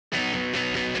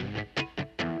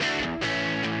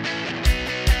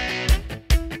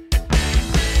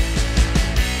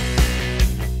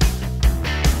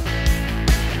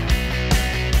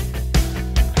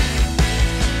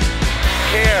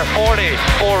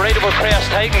for Radeable Crest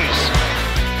Titans.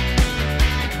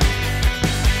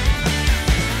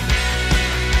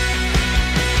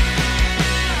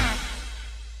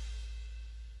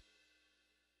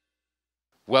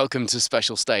 Welcome to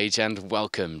Special Stage and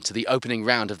welcome to the opening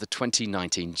round of the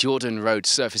 2019 Jordan Road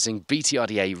Surfacing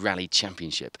BTRDA Rally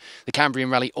Championship. The Cambrian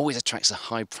Rally always attracts a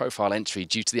high-profile entry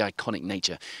due to the iconic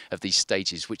nature of these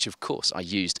stages, which of course are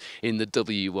used in the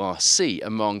WRC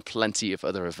among plenty of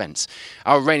other events.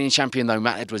 Our reigning champion though,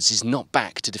 Matt Edwards, is not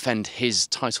back to defend his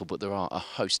title, but there are a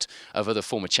host of other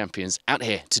former champions out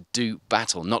here to do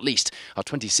battle, not least our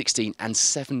 2016 and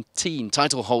 17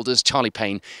 title holders Charlie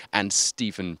Payne and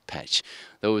Stephen Petch.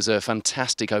 There was a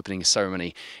fantastic opening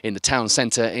ceremony in the town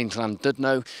centre in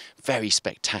Llandudno, very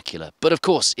spectacular. But of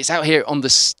course, it's out here on the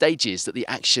stages that the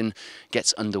action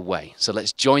gets underway. So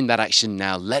let's join that action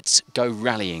now. Let's go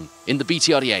rallying in the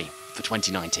BTRDA for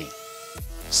 2019.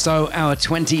 So our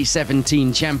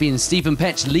 2017 champion Stephen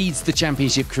Petch leads the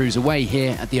championship cruise away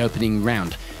here at the opening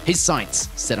round. His sights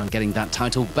set on getting that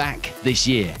title back this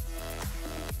year.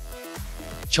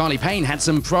 Charlie Payne had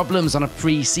some problems on a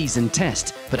pre-season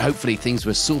test, but hopefully things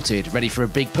were sorted, ready for a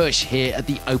big push here at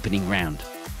the opening round.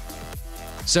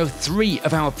 So 3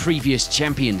 of our previous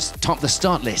champions top the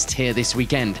start list here this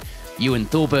weekend. Ewan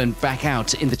Thorburn back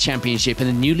out in the championship in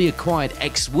a newly acquired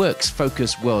X-Works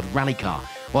Focus World Rally car,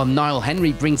 while Niall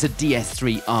Henry brings a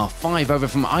DS3 R5 over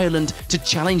from Ireland to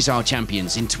challenge our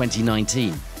champions in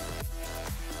 2019.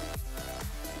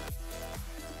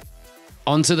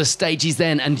 Onto the stages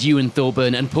then, and Ewan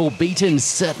Thorburn and Paul Beaton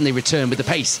certainly return with the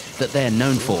pace that they're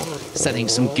known for, setting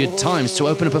some good times to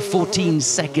open up a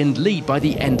 14-second lead by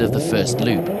the end of the first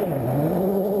loop.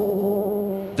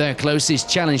 Their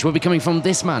closest challenge will be coming from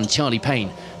this man, Charlie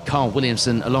Payne. Carl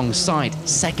Williamson alongside,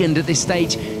 second at this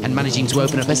stage, and managing to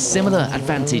open up a similar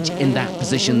advantage in that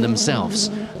position themselves.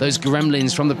 Those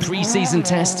gremlins from the pre-season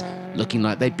test looking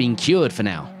like they've been cured for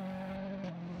now.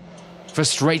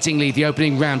 Frustratingly, the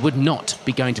opening round would not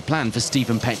be going to plan for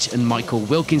Stephen Petch and Michael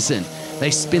Wilkinson.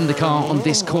 They spin the car on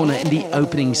this corner in the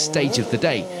opening stage of the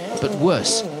day, but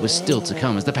worse was still to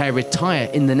come as the pair retire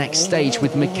in the next stage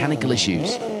with mechanical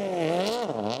issues.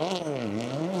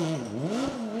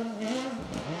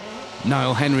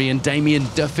 Niall Henry and Damien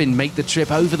Duffin make the trip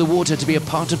over the water to be a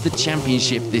part of the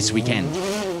championship this weekend.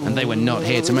 And they were not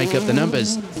here to make up the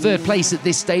numbers. Third place at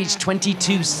this stage,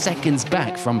 22 seconds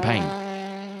back from Payne.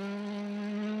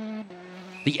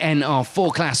 The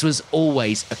NR4 class was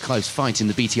always a close fight in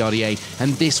the BTRDA,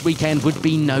 and this weekend would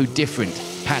be no different.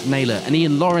 Pat Naylor and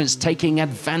Ian Lawrence taking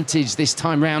advantage this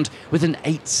time round with an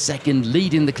 8-second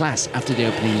lead in the class after the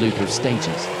opening loop of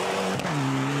stages.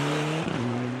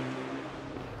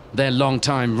 Their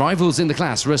long-time rivals in the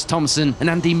class, Russ Thompson and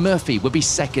Andy Murphy, would be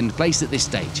second place at this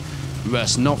stage.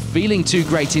 Russ not feeling too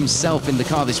great himself in the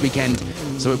car this weekend,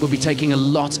 so it will be taking a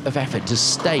lot of effort to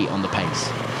stay on the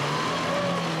pace.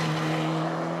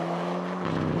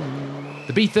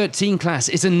 The B13 class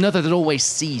is another that always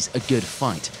sees a good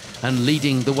fight, and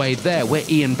leading the way there were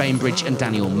Ian Bainbridge and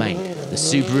Daniel May, the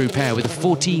Subaru pair with a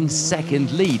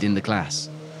 14-second lead in the class.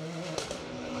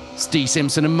 Steve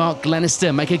Simpson and Mark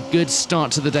Glenister make a good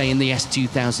start to the day in the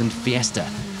S2000 Fiesta.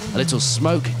 A little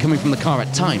smoke coming from the car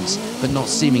at times, but not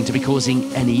seeming to be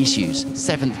causing any issues.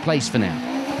 7th place for now.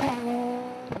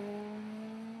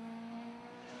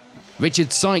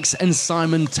 Richard Sykes and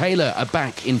Simon Taylor are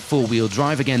back in four-wheel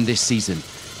drive again this season,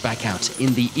 back out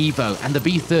in the Evo and the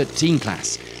B13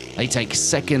 class. They take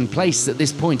second place at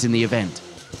this point in the event.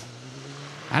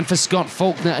 And for Scott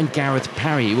Faulkner and Gareth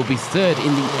Parry, it will be third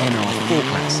in the NR4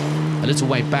 class. A little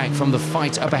way back from the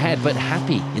fight up ahead, but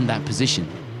happy in that position.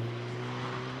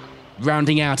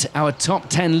 Rounding out our top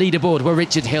 10 leaderboard were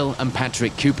Richard Hill and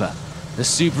Patrick Cooper. The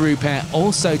Subaru pair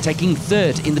also taking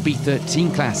third in the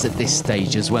B13 class at this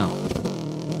stage as well.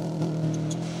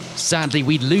 Sadly,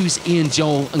 we'd lose Ian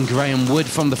Joel and Graham Wood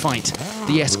from the fight.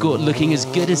 The Escort looking as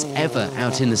good as ever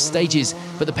out in the stages,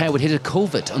 but the pair would hit a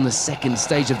culvert on the second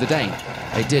stage of the day.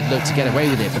 They did look to get away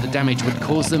with it, but the damage would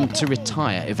cause them to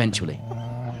retire eventually.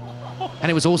 And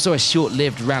it was also a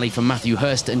short-lived rally for Matthew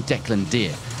Hurst and Declan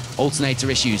Deere. Alternator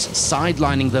issues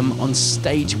sidelining them on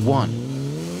stage 1.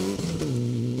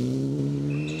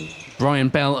 Brian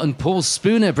Bell and Paul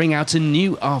Spooner bring out a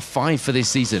new R5 for this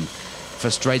season.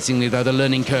 Frustratingly though, the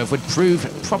learning curve would prove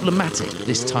problematic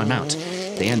this time out.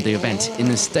 They end the event in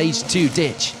the stage 2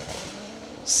 ditch.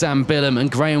 Sam Billum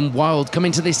and Graham Wild come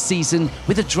into this season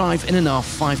with a drive in an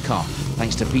R5 car,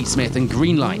 thanks to Pete Smith and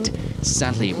Greenlight.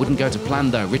 Sadly, it wouldn't go to plan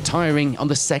though, retiring on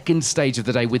the second stage of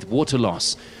the day with water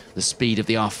loss. The speed of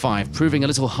the R5 proving a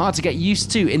little hard to get used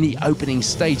to in the opening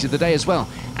stage of the day as well,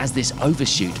 as this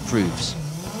overshoot proves.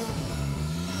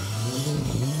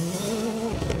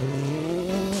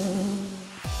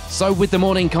 So with the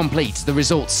morning complete, the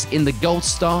results in the Gold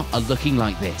Star are looking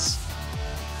like this.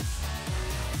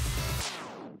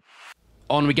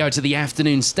 On we go to the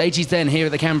afternoon stages then here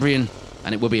at the Cambrian,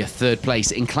 and it will be a third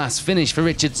place in class finish for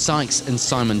Richard Sykes and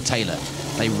Simon Taylor.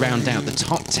 They round out the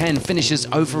top 10 finishers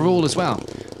overall as well.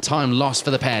 Time lost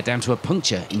for the pair down to a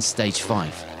puncture in stage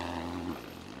 5.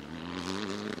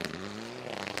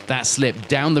 That slip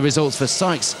down the results for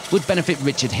Sykes would benefit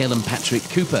Richard Hill and Patrick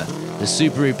Cooper, the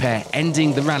Subaru pair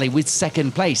ending the rally with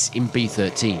second place in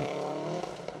B13.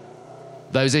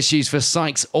 Those issues for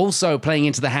Sykes also playing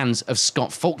into the hands of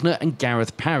Scott Faulkner and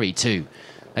Gareth Parry too.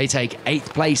 They take 8th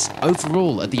place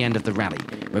overall at the end of the rally,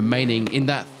 remaining in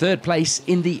that 3rd place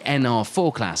in the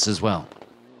NR4 class as well.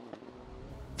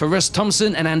 For Russ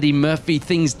Thompson and Andy Murphy,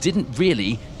 things didn't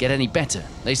really get any better.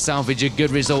 They salvage a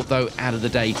good result though out of the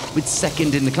day with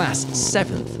 2nd in the class,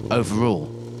 7th overall.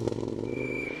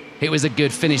 It was a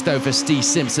good finish though for Steve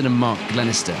Simpson and Mark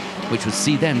Glenister, which would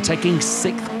see them taking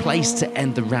 6th place to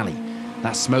end the rally.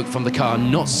 That smoke from the car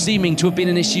not seeming to have been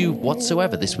an issue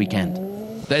whatsoever this weekend.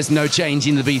 There's no change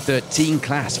in the B13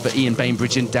 class for Ian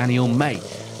Bainbridge and Daniel May,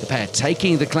 the pair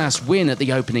taking the class win at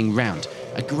the opening round.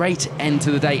 A great end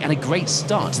to the day and a great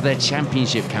start to their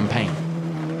championship campaign.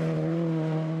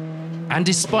 And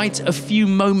despite a few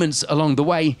moments along the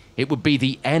way, it would be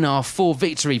the NR4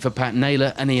 victory for Pat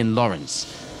Naylor and Ian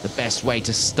Lawrence. The best way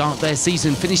to start their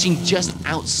season, finishing just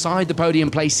outside the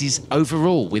podium places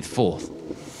overall with 4th.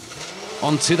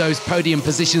 On to those podium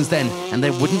positions then, and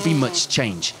there wouldn't be much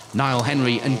change. Niall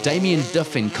Henry and Damien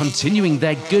Duffin continuing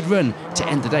their good run to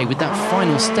end the day with that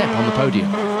final step on the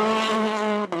podium.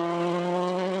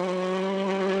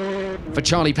 For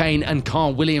Charlie Payne and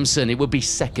Carl Williamson, it would be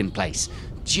 2nd place,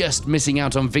 just missing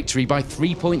out on victory by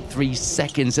 3.3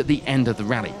 seconds at the end of the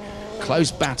rally. Close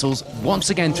battles once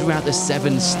again throughout the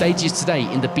 7 stages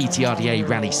today in the BTRDA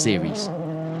Rally Series.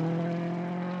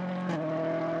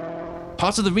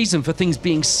 Part of the reason for things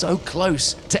being so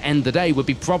close to end the day would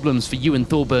be problems for Ewan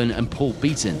Thorburn and Paul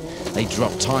Beaton. They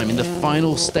dropped time in the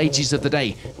final stages of the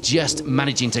day, just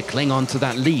managing to cling on to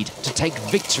that lead to take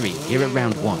victory here at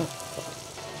round 1.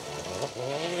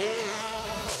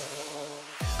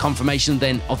 Confirmation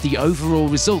then of the overall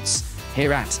results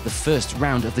here at the first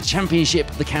round of the championship,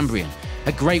 the Cambrian.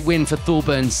 A great win for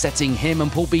Thorburn, setting him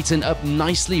and Paul Beaton up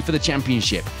nicely for the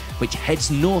championship, which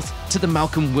heads north to the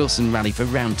Malcolm Wilson Rally for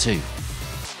round 2.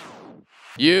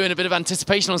 You and a bit of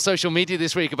anticipation on social media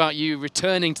this week about you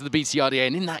returning to the BTRDA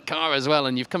and in that car as well,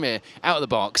 and you've come here out of the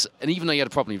box, and even though you had a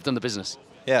problem, you've done the business.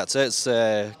 Yeah, it's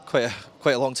quite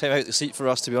a long time out the seat for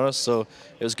us, to be honest, so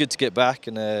it was good to get back,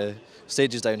 and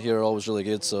stages down here are always really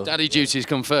good. So Daddy duties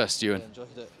come first, Ewan. I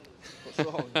enjoyed it. What's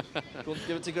wrong? Go and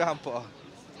give it to Grandpa.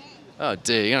 Oh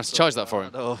dear, you're going to have to charge that for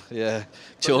him. Oh, yeah.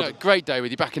 But, you know, great day with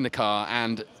you back in the car,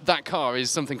 and that car is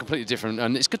something completely different,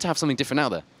 and it's good to have something different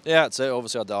out there. Yeah, it's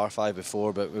obviously had the R5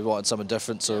 before, but we wanted something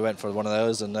different, so we went for one of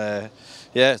those, and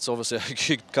yeah, it's obviously a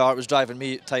good car. It was driving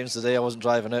me at times today, I wasn't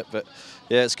driving it, but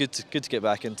yeah, it's good to get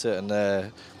back into it,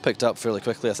 and picked up fairly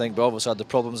quickly, I think, but obviously had the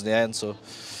problems in the end, so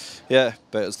yeah,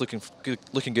 but it's looking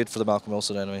good for the Malcolm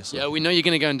Wilson anyway. So. Yeah, we know you're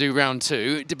going to go and do round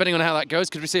 2. Depending on how that goes,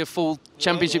 could we see a full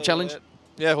championship challenge?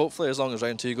 Yeah, hopefully, as long as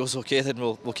round 2 goes okay, then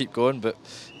we'll keep going. But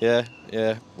yeah,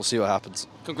 we'll see what happens.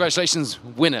 Congratulations,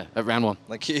 winner at round 1.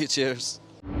 Thank you, cheers.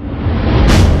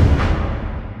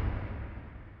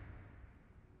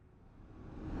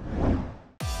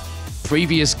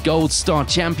 Previous Gold Star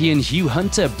champion Hugh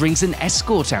Hunter brings an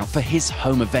escort out for his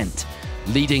home event,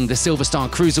 leading the Silver Star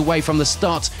Cruise away from the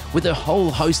start with a whole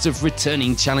host of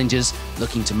returning challengers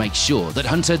looking to make sure that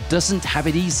Hunter doesn't have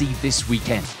it easy this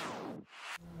weekend.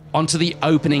 Onto the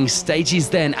opening stages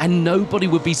then, and nobody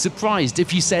would be surprised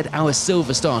if you said our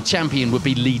Silver Star champion would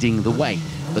be leading the way.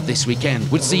 But this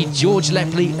weekend would see George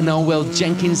Lepley and Orwell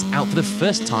Jenkins out for the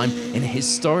first time in a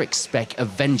historic spec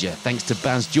Avenger thanks to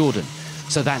Baz Jordan.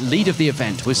 So that lead of the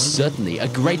event was certainly a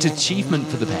great achievement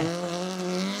for the pair.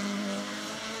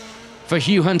 For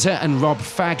Hugh Hunter and Rob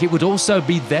Fagg, it would also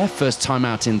be their first time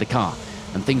out in the car.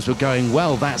 And things were going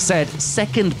well. That said,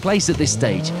 2nd place at this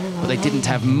stage, but they didn't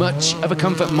have much of a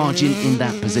comfort margin in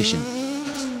that position.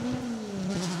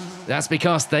 That's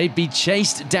because they'd be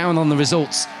chased down on the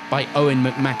results by Owen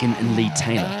McMacken and Lee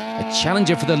Taylor, a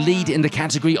challenger for the lead in the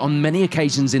category on many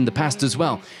occasions in the past as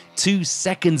well, 2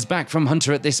 seconds back from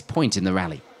Hunter at this point in the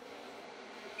rally.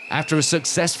 After a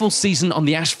successful season on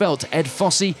the asphalt, Ed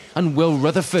Fossey and Will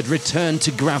Rutherford return to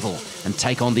gravel and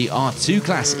take on the R2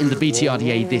 class in the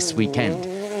BTRDA this weekend.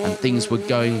 And things were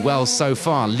going well so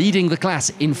far, leading the class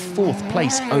in 4th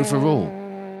place overall.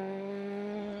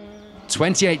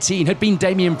 2018 had been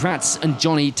Damien Pratt's and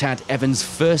Johnny Tad Evans'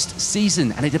 first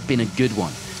season, and it had been a good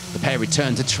one. The pair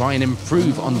returned to try and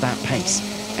improve on that pace,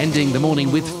 ending the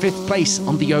morning with 5th place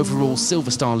on the overall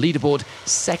Silver Star leaderboard,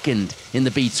 2nd in the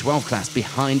B12 class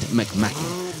behind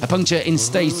McMacken. A puncture in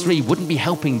stage 3 wouldn't be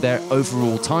helping their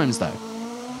overall times though.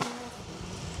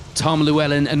 Tom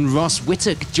Llewellyn and Ross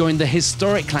Whittock joined the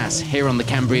historic class here on the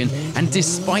Cambrian, and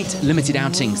despite limited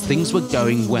outings, things were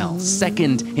going well.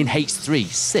 2nd in H3,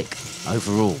 6th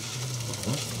overall.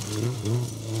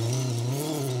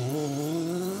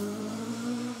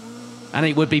 And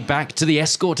it would be back to the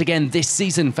escort again this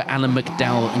season for Alan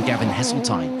McDowell and Gavin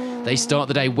Hesseltine. They start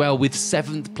the day well with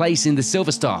 7th place in the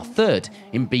Silver Star, 3rd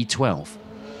in B12.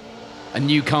 A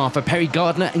new car for Perry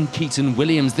Gardner and Keaton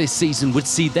Williams this season would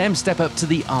see them step up to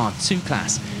the R2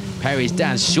 class. Perry's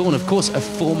dad, Sean, of course, a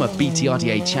former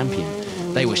BTRDA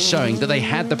champion. They were showing that they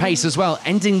had the pace as well,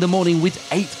 ending the morning with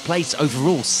 8th place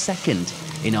overall,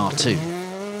 2nd in R2.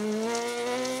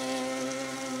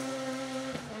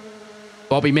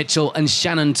 Bobby Mitchell and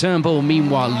Shannon Turnbull,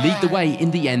 meanwhile, lead the way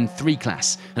in the N3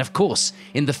 class. And of course,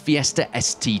 in the Fiesta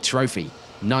ST Trophy.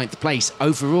 9th place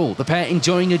overall, the pair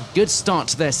enjoying a good start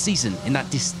to their season in that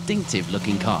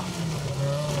distinctive-looking car.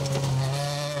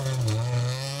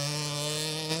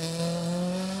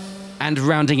 And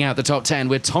rounding out the top 10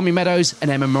 were Tommy Meadows and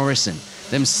Emma Morrison,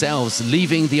 themselves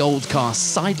leaving the old car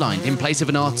sidelined in place of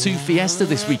an R2 Fiesta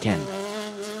this weekend.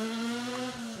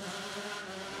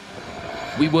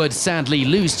 We would sadly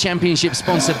lose championship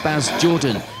sponsor Baz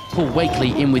Jordan. Paul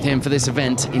Wakely in with him for this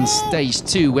event in stage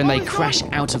 2 when they crash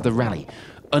out of the rally,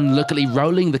 unluckily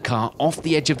rolling the car off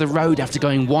the edge of the road after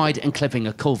going wide and clipping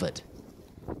a culvert.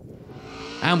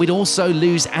 And we'd also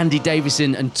lose Andy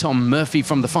Davison and Tom Murphy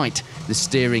from the fight, the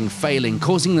steering failing,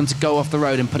 causing them to go off the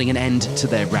road and putting an end to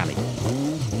their rally.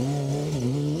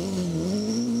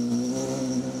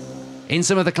 In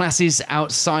some of the classes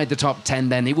outside the top 10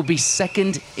 then, it will be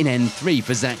 2nd in N3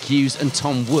 for Zach Hughes and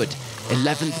Tom Wood,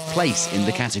 11th place in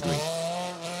the category.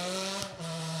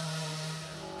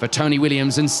 For Tony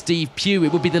Williams and Steve Pugh,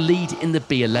 it would be the lead in the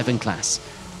B11 class.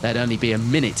 There'd only be a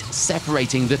minute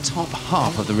separating the top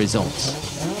half of the results.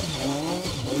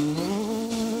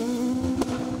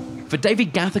 For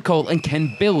David Gathercole and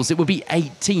Ken Bills, it would be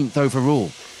 18th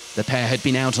overall. The pair had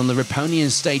been out on the Riponian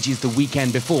stages the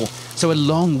weekend before, so a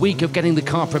long week of getting the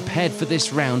car prepared for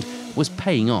this round was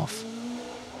paying off.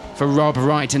 For Rob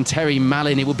Wright and Terry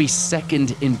Mallin, it would be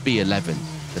 2nd in B11.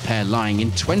 The pair lying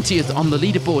in 20th on the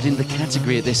leaderboard in the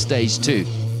category at this stage too.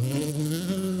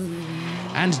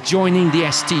 And joining the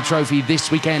ST Trophy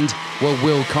this weekend were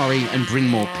Will Corrie and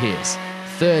Brynmore Pierce.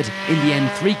 3rd in the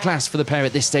N3 class for the pair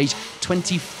at this stage,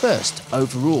 21st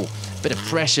overall. Bit of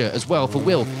pressure as well for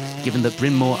Will, given that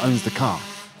Brynmore owns the car.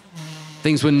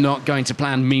 Things were not going to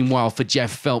plan, meanwhile, for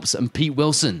Jeff Phelps and Pete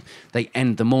Wilson. They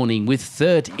end the morning with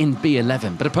 3rd in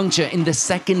B11, but a puncture in the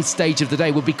 2nd stage of the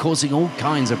day would be causing all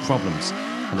kinds of problems,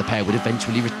 and the pair would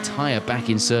eventually retire back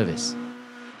in service.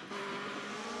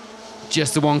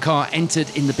 Just the one car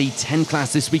entered in the B10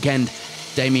 class this weekend.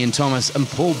 Damien Thomas and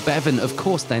Paul Bevan, of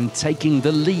course, then taking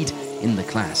the lead in the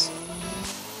class.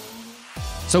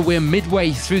 So we're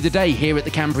midway through the day here at the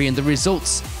Cambrian. The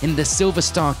results in the Silver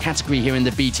Star category here in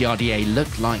the BTRDA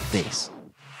look like this.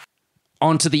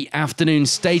 On to the afternoon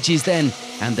stages then,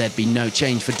 and there'd be no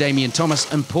change for Damien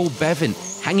Thomas and Paul Bevan,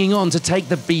 hanging on to take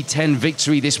the B10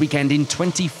 victory this weekend in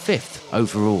 25th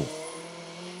overall.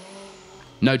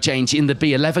 No change in the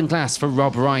B11 class for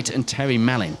Rob Wright and Terry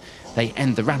Mallin. They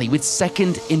end the rally with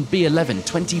 2nd in B11,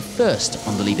 21st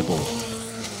on the leaderboard.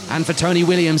 And for Tony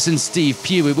Williams and Steve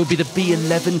Pugh, it would be the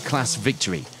B11 class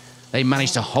victory. They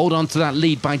managed to hold on to that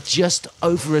lead by just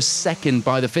over a second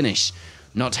by the finish,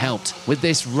 not helped with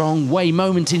this wrong way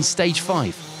moment in stage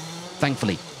 5.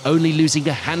 Thankfully, only losing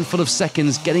a handful of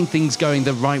seconds, getting things going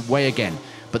the right way again,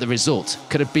 but the result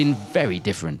could have been very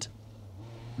different.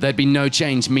 There'd be no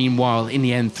change, meanwhile, in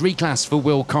the N3 class for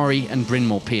Will Corrie and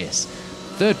Brynmore Pierce.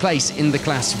 3rd place in the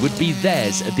class would be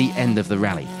theirs at the end of the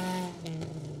rally.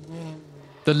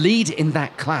 The lead in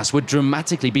that class would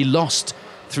dramatically be lost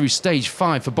through stage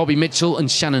 5 for Bobby Mitchell and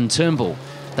Shannon Turnbull.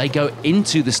 They go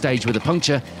into the stage with a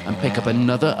puncture and pick up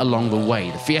another along the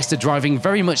way. The Fiesta driving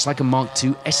very much like a Mark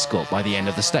II Escort by the end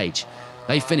of the stage.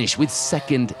 They finish with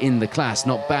 2nd in the class,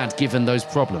 not bad given those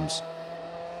problems.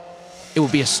 It will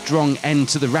be a strong end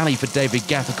to the rally for David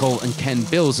Gathercole and Ken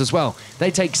Bills as well. They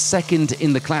take 2nd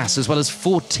in the class as well as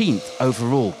 14th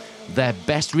overall, their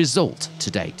best result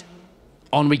to date.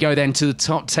 On we go then to the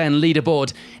top 10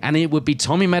 leaderboard, and it would be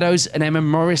Tommy Meadows and Emma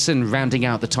Morrison rounding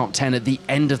out the top 10 at the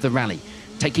end of the rally,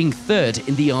 taking 3rd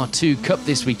in the R2 Cup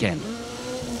this weekend.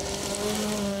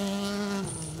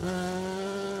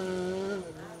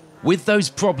 With those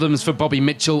problems for Bobby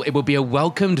Mitchell, it will be a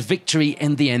welcomed victory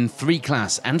in the N3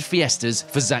 class and Fiestas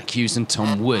for Zach Hughes and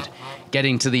Tom Wood,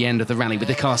 getting to the end of the rally with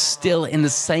the car still in the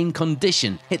same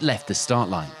condition it left the start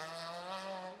line.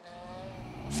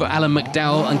 For Alan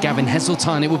McDowell and Gavin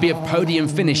Heseltine, it will be a podium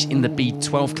finish in the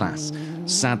B12 class.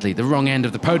 Sadly, the wrong end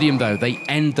of the podium though. They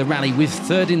end the rally with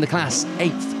 3rd in the class,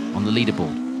 8th on the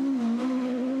leaderboard.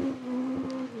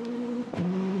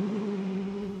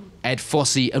 Ed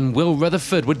Fossey and Will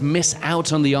Rutherford would miss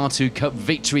out on the R2 Cup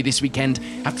victory this weekend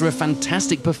after a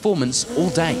fantastic performance all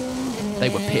day. They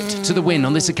were pipped to the win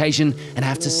on this occasion and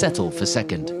have to settle for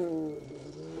 2nd.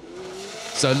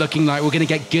 So looking like we're going to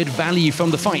get good value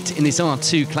from the fight in this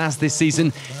R2 class this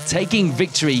season. Taking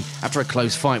victory after a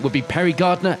close fight would be Perry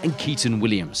Gardner and Keaton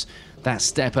Williams. That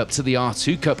step up to the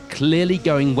R2 Cup clearly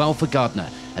going well for Gardner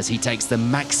as he takes the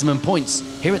maximum points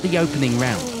here at the opening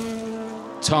round.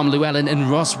 Tom Llewellyn and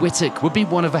Ross Whittock would be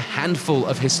one of a handful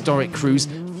of historic crews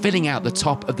filling out the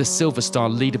top of the Silver Star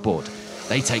leaderboard.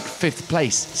 They take 5th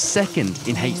place, 2nd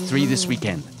in H3 this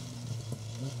weekend.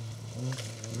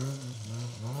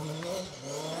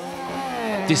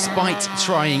 Despite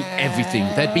trying everything,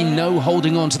 there'd be no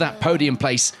holding on to that podium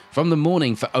place from the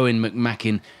morning for Owen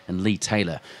McMacken and Lee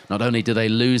Taylor. Not only do they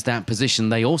lose that position,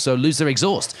 they also lose their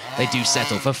exhaust. They do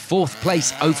settle for 4th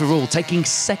place overall, taking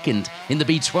 2nd in the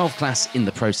B12 class in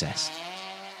the process.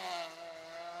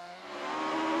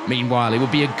 Meanwhile, it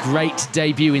would be a great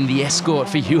debut in the Escort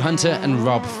for Hugh Hunter and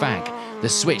Rob Fagg. The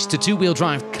switch to 2-wheel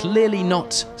drive clearly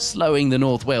not slowing the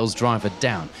North Wales driver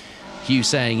down. Hugh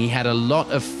saying he had a lot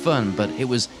of fun, but it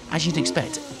was, as you'd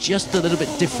expect, just a little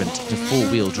bit different to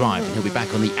 4-wheel drive, and he'll be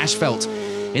back on the asphalt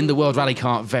in the World Rally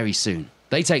Car very soon.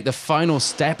 They take the final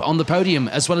step on the podium,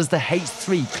 as well as the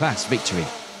H3 class victory.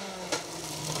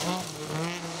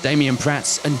 Damien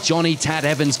Prats and Johnny Tad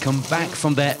Evans come back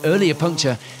from their earlier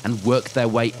puncture and work their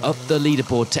way up the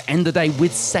leaderboard to end the day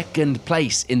with 2nd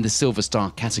place in the Silver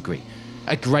Star category.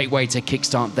 A great way to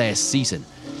kickstart their season.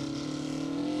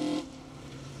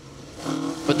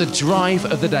 But the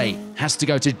drive of the day has to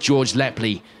go to George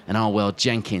Lepley and Arwell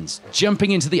Jenkins,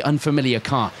 jumping into the unfamiliar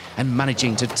car and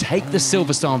managing to take the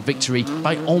Silver Star victory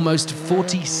by almost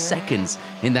 40 seconds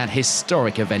in that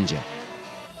historic Avenger.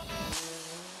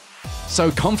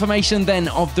 So confirmation then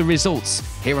of the results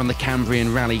here on the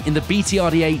Cambrian Rally in the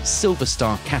BTRDA Silver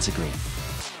Star category.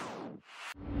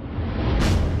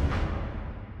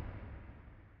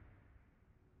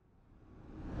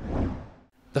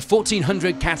 The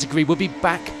 1400 category will be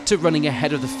back to running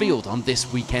ahead of the field on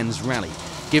this weekend's rally,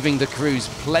 giving the crews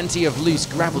plenty of loose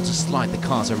gravel to slide the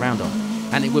cars around on.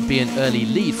 And it would be an early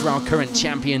lead for our current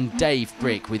champion Dave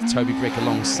Brick, with Toby Brick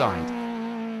alongside.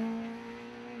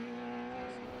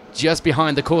 Just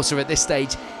behind the Corsa at this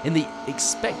stage, in the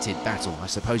expected battle, I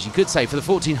suppose you could say, for the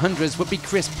 1400s would be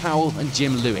Chris Powell and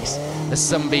Jim Lewis. The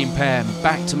Sunbeam pair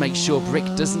back to make sure Brick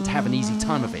doesn't have an easy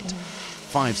time of it.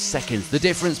 5 seconds, the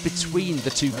difference between the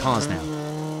two cars now.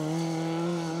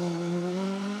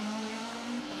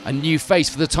 A new face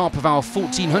for the top of our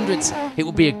 1400s. It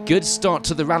will be a good start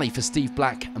to the rally for Steve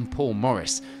Black and Paul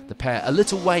Morris. The pair a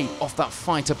little way off that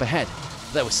fight up ahead.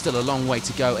 There was still a long way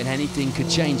to go and anything could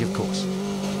change, of course.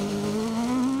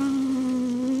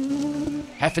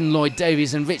 Heffin Lloyd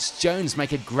Davies and Rich Jones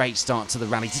make a great start to the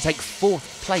rally to take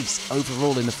 4th place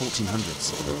overall in the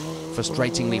 1400s.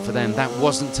 Frustratingly for them, that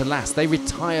wasn't to last. They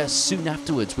retire soon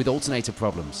afterwards with alternator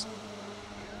problems.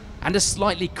 And a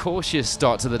slightly cautious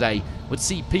start to the day would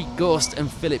see Pete Gorst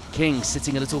and Philip King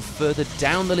sitting a little further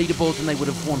down the leaderboard than they would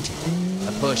have wanted.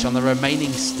 A push on the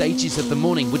remaining stages of the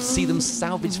morning would see them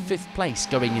salvage 5th place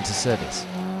going into service.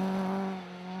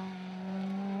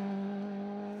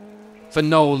 For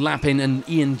Noel Lappin and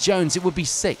Ian Jones, it would be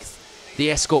 6th.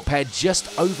 The Escort pair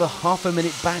just over half a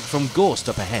minute back from Gorst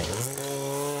up ahead.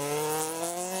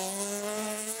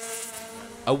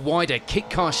 A wider kit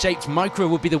car shaped micro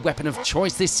would be the weapon of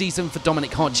choice this season for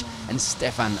Dominic Hodge and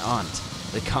Stefan Arndt.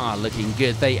 The car looking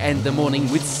good. They end the morning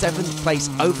with 7th place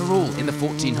overall in the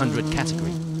 1400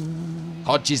 category.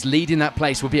 Hodge's lead in that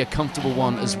place will be a comfortable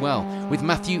one as well, with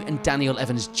Matthew and Daniel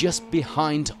Evans just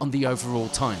behind on the overall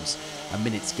times. A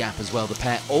minute's gap as well, the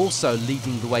pair also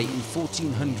leading the way in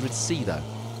 1400C though.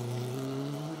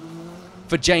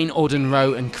 For Jane Auden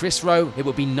Rowe and Chris Rowe, it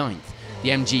will be 9th. The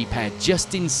MG pair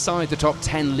just inside the top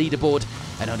 10 leaderboard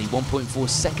and only 1.4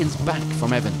 seconds back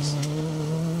from Evans.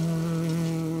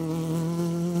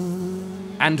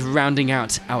 And rounding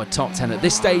out our top 10 at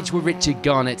this stage were Richard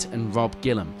Garnett and Rob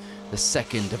Gillam. The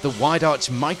second of the wide arch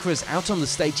micros out on the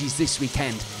stages this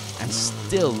weekend and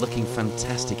still looking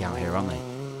fantastic out here, aren't they?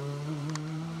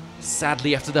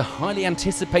 Sadly, after the highly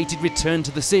anticipated return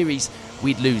to the series,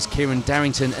 we'd lose Kieran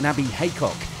Darrington and Abby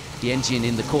Haycock, the engine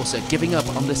in the Corsa giving up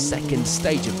on the second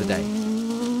stage of the day.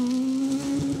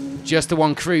 Just the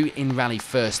one crew in Rally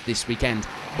First this weekend,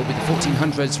 but with the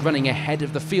 1400s running ahead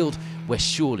of the field, we're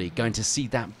surely going to see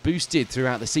that boosted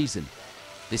throughout the season.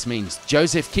 This means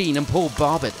Joseph Keane and Paul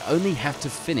Barbett only have to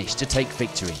finish to take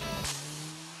victory.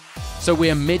 So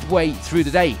we're midway through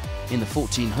the day in the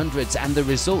 1400s, and the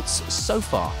results so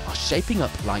far are shaping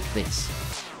up like this.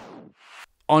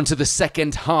 On to the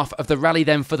second half of the rally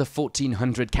then for the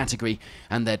 1400 category,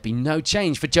 and there'd be no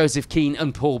change for Joseph Keane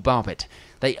and Paul Barbett.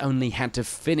 They only had to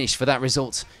finish for that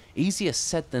result. Easier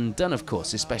said than done, of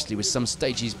course, especially with some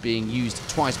stages being used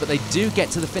twice, but they do get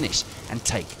to the finish and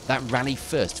take that Rally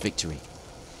First victory.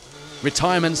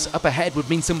 Retirements up ahead would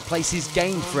mean some places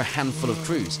gained for a handful of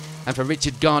crews, and for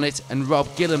Richard Garnett and Rob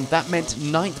Gillam that meant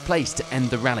 9th place to end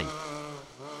the rally.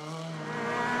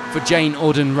 For Jane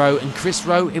Auden-Rowe and Chris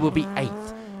Rowe it will be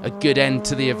 8th, a good end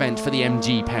to the event for the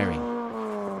MG pairing.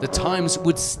 The times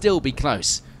would still be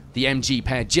close, the MG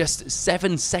pair just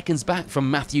 7 seconds back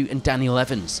from Matthew and Daniel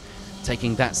Evans,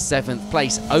 taking that 7th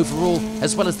place overall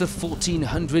as well as the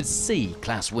 1400C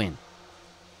class win.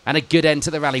 And a good end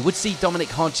to the rally would see Dominic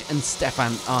Hodge and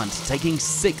Stefan Arndt taking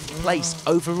 6th place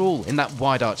overall in that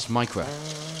wide arch micro.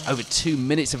 Over 2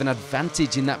 minutes of an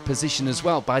advantage in that position as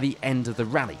well by the end of the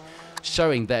rally,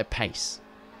 showing their pace.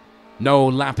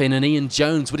 Noel Lappin and Ian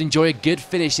Jones would enjoy a good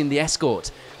finish in the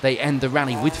Escort. They end the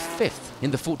rally with 5th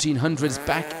in the 1400s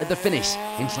back at the finish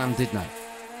in Llandudno.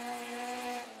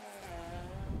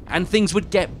 And things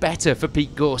would get better for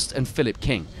Pete Gorst and Philip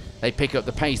King. They pick up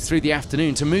the pace through the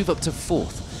afternoon to move up to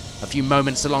 4th. A few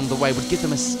moments along the way would give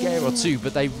them a scare or two,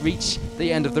 but they reach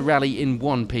the end of the rally in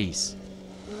one piece.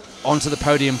 Onto the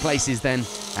podium places then,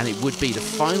 and it would be the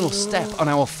final step on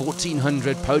our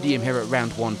 1400 podium here at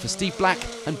round 1 for Steve Black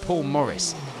and Paul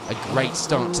Morris. A great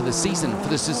start to the season for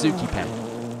the Suzuki pair.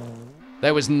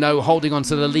 There was no holding on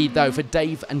to the lead though for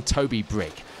Dave and Toby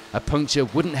Brigg. A puncture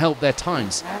wouldn't help their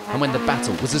times, and when the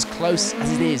battle was as close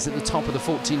as it is at the top of the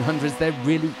 1400s, there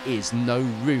really is no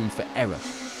room for error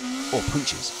or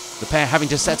punctures. The pair having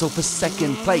to settle for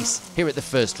 2nd place here at the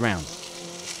first round.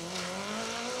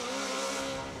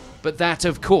 But that,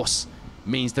 of course,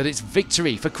 means that it's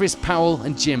victory for Chris Powell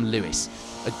and Jim Lewis.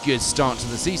 A good start to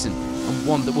the season, and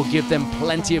one that will give them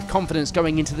plenty of confidence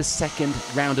going into the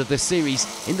 2nd round of the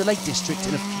series in the Lake District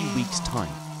in a few weeks'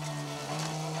 time.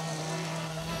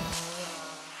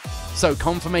 So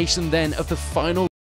confirmation then of the final